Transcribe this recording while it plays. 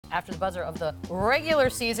after the buzzer of the regular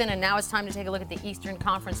season, and now it's time to take a look at the Eastern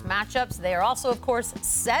Conference matchups. They are also, of course,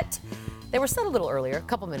 set. They were set a little earlier, a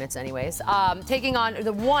couple minutes anyways. Taking on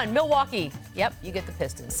the one, Milwaukee. Yep, you get the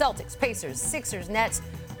Pistons. Celtics, Pacers, Sixers, Nets,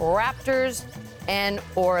 Raptors, and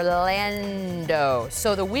Orlando.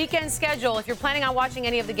 So the weekend schedule, if you're planning on watching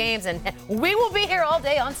any of the games, and we will be here all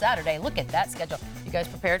day on Saturday. Look at that schedule. You guys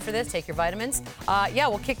prepared for this? Take your vitamins. Yeah,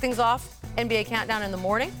 we'll kick things off, NBA Countdown in the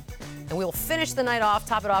morning. And we will finish the night off,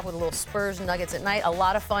 top it off with a little Spurs Nuggets at night. A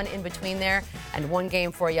lot of fun in between there. And one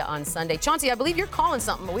game for you on Sunday. Chauncey, I believe you're calling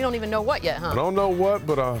something, but we don't even know what yet, huh? I don't know what,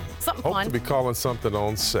 but I hope fun. to be calling something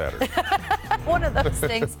on Saturday. One of those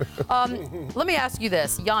things. Let me ask you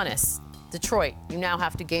this. Giannis, Detroit, you now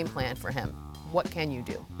have to game plan for him. What can you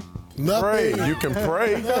do? Pray. You can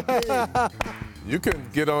pray. You can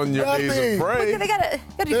get on your knees and pray. They gotta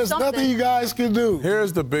do There's something. nothing you guys can do.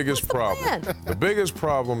 Here's the biggest problem. plan? The biggest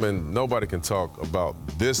problem, and nobody can talk about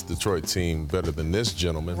this Detroit team better than this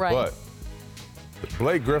gentleman, Right. but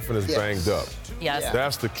Blake Griffin is banged up. Yes.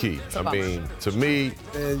 That's the key. a I bummer. mean, to me,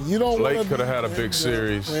 And you don't Blake wanna could have had a be big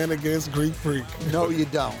series. playing against Greek Freak. No, you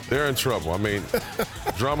don't. They're in trouble. I mean,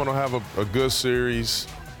 Drummond will have a good series,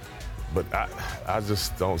 but I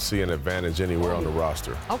just don't see an advantage anywhere on the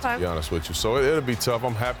roster, Okay. to be honest with you. So it'll be tough.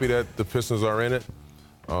 I'm happy that the Pistons are in it.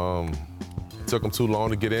 It took them too long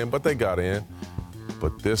to get in, but they got in.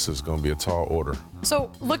 But this is going to be a tall order.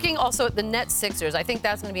 So looking also at the Nets Sixers, I think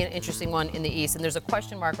that's going to be an interesting one in the East. And there's a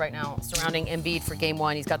question mark right now surrounding Embiid for game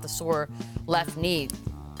one. He's got the sore left knee.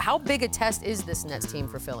 How big a test is this Nets team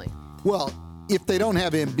for Philly? Well, if they don't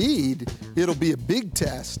have Embiid, it'll be a big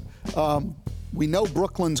test. We know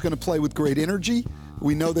Brooklyn's going to play with great energy.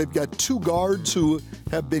 We know they've got two guards who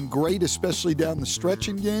have been great, especially down the stretch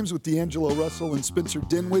in games with D'Angelo Russell and Spencer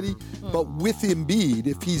Dinwiddie. But with Embiid,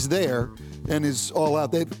 if he's there and is all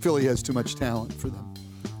out, Philly has too much talent for them.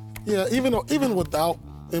 Yeah, even without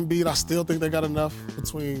Embiid, I still think they got enough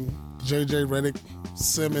between J.J. Redick,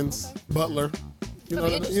 Simmons, Butler.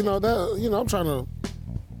 I'm trying to.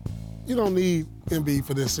 You don't need Embiid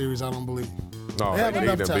for this series, I don't believe. No, They have they need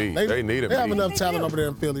enough talent. Embiid. They need Embiid. They have enough They talent do. over there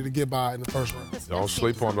in Philly to get by in the first round. This Don't Nets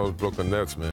sleep team- on those Brooklyn Nets, man.